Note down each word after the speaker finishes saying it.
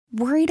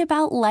Worried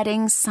about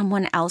letting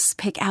someone else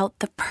pick out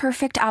the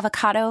perfect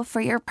avocado for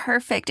your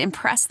perfect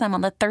impress them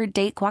on the third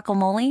date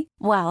guacamole?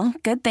 Well,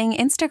 good thing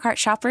Instacart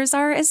shoppers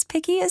are as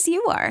picky as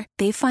you are.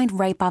 They find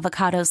ripe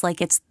avocados like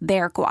it's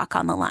their guac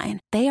on the line.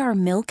 They are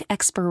milk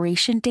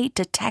expiration date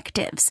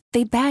detectives.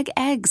 They bag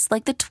eggs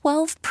like the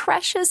 12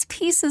 precious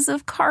pieces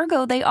of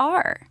cargo they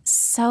are.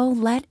 So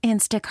let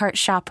Instacart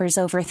shoppers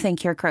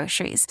overthink your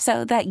groceries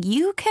so that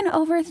you can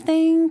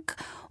overthink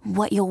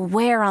what you'll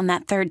wear on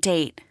that third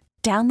date.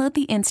 Download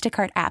the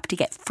Instacart app to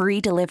get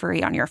free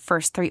delivery on your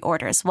first 3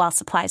 orders while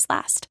supplies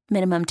last.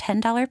 Minimum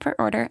 $10 per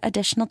order.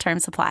 Additional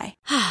terms apply.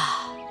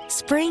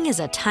 Spring is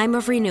a time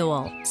of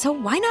renewal, so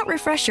why not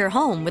refresh your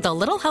home with a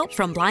little help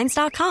from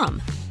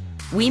Blinds.com?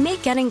 We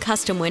make getting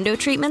custom window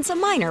treatments a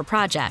minor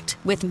project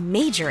with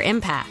major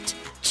impact.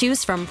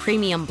 Choose from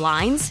premium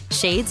blinds,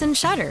 shades, and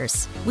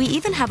shutters. We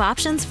even have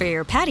options for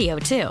your patio,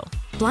 too.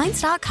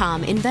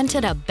 Blinds.com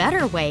invented a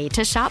better way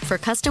to shop for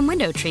custom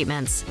window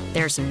treatments.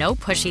 There's no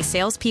pushy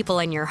salespeople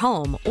in your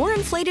home or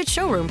inflated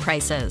showroom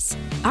prices.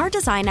 Our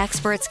design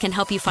experts can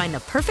help you find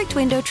the perfect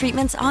window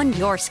treatments on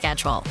your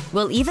schedule.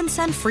 We'll even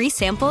send free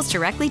samples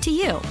directly to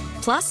you.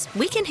 Plus,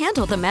 we can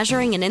handle the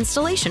measuring and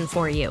installation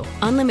for you.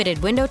 Unlimited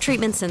window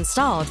treatments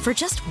installed for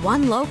just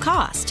one low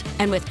cost.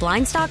 And with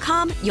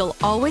Blinds.com, you'll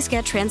always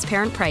get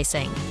transparent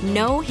pricing.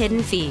 No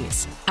hidden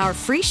fees. Our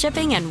free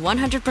shipping and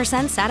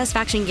 100%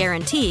 satisfaction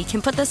guarantee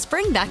can put the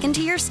spring back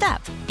into your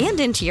step and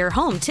into your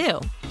home,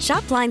 too.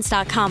 Shop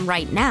Blinds.com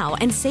right now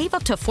and save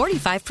up to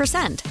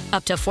 45%.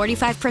 Up to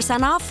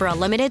 45% off for a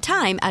limited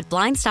time at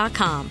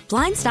Blinds.com.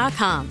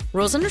 Blinds.com.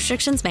 Rules and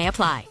restrictions may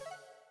apply.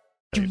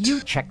 Do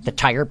you check the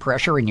tire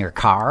pressure in your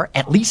car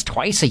at least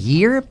twice a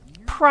year?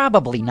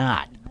 Probably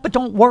not. But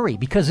don't worry,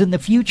 because in the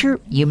future,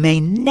 you may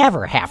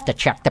never have to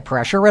check the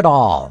pressure at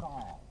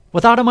all.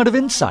 With Automotive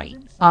Insight,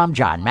 I'm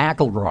John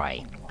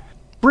McElroy.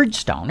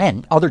 Bridgestone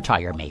and other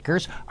tire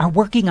makers are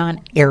working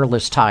on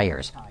airless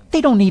tires.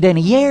 They don't need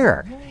any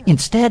air.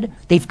 Instead,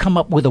 they've come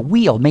up with a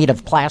wheel made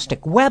of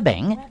plastic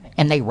webbing,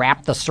 and they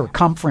wrap the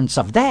circumference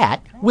of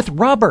that with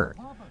rubber.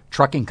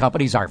 Trucking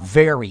companies are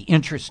very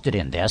interested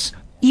in this.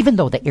 Even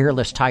though the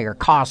airless tire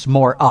costs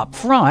more up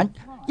front,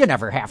 you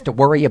never have to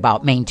worry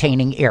about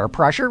maintaining air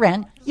pressure,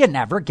 and you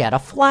never get a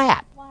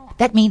flat.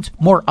 That means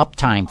more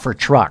uptime for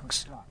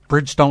trucks.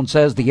 Bridgestone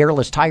says the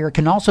airless tire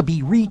can also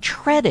be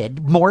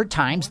retreaded more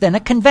times than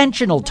a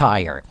conventional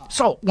tire.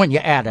 So when you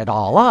add it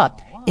all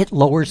up, it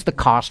lowers the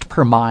cost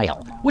per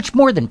mile, which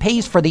more than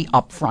pays for the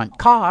upfront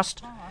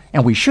cost.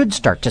 And we should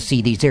start to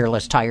see these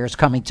airless tires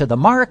coming to the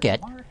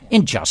market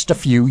in just a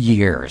few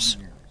years.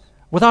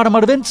 With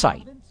Automotive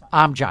Insight,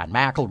 I'm John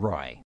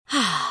McElroy.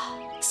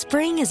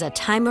 Spring is a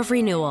time of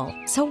renewal,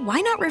 so why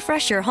not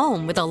refresh your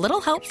home with a little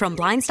help from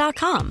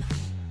Blinds.com?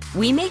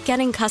 We make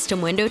getting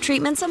custom window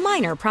treatments a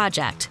minor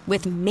project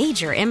with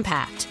major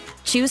impact.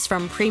 Choose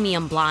from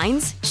premium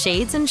blinds,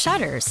 shades, and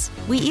shutters.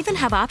 We even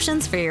have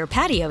options for your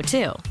patio,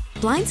 too.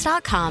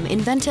 Blinds.com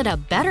invented a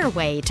better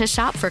way to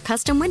shop for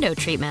custom window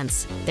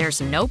treatments. There's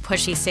no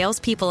pushy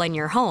salespeople in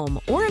your home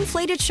or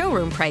inflated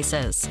showroom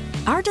prices.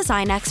 Our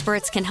design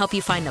experts can help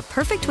you find the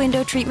perfect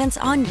window treatments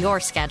on your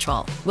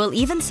schedule. We'll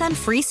even send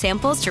free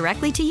samples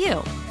directly to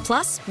you.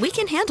 Plus, we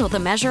can handle the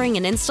measuring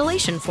and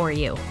installation for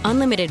you.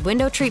 Unlimited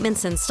window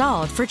treatments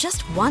installed for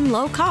just one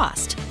low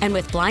cost. And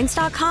with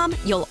Blinds.com,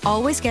 you'll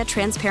always get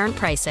transparent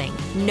pricing.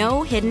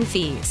 No hidden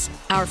fees.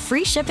 Our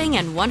free shipping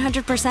and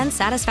 100%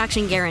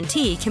 satisfaction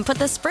guarantee can put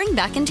the spring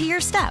back into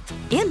your step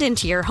and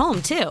into your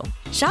home, too.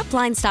 Shop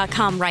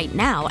Blinds.com right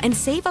now and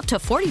save up to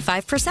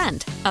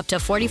 45%. Up to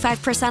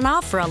 45%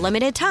 off for a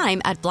limited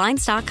time at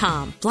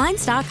Blinds.com.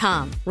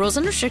 Blinds.com. Rules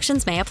and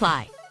restrictions may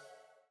apply.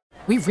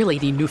 We really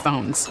need new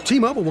phones.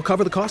 T-Mobile will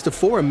cover the cost of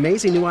 4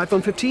 amazing new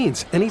iPhone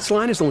 15s, and each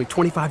line is only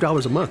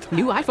 $25 a month.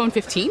 New iPhone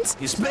 15s?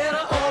 It's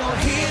better over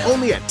here.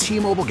 Only at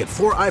T-Mobile, get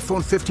 4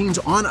 iPhone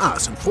 15s on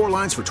us and 4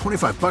 lines for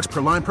 $25 per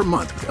line per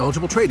month with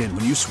eligible trade-in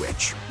when you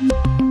switch.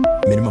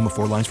 Minimum of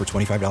 4 lines for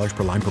 $25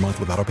 per line per month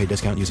with autopay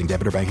discount using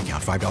debit or bank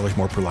account. $5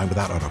 more per line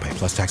without autopay,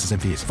 plus taxes and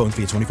fees. Phone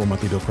fee at 24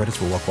 monthly bill credits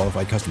for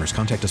well-qualified customers.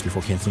 Contact us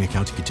before canceling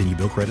account to continue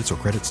bill credits or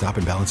credit stop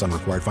and balance on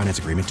required finance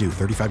agreement due.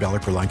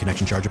 $35 per line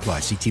connection charge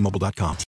applies. See T-Mobile.com.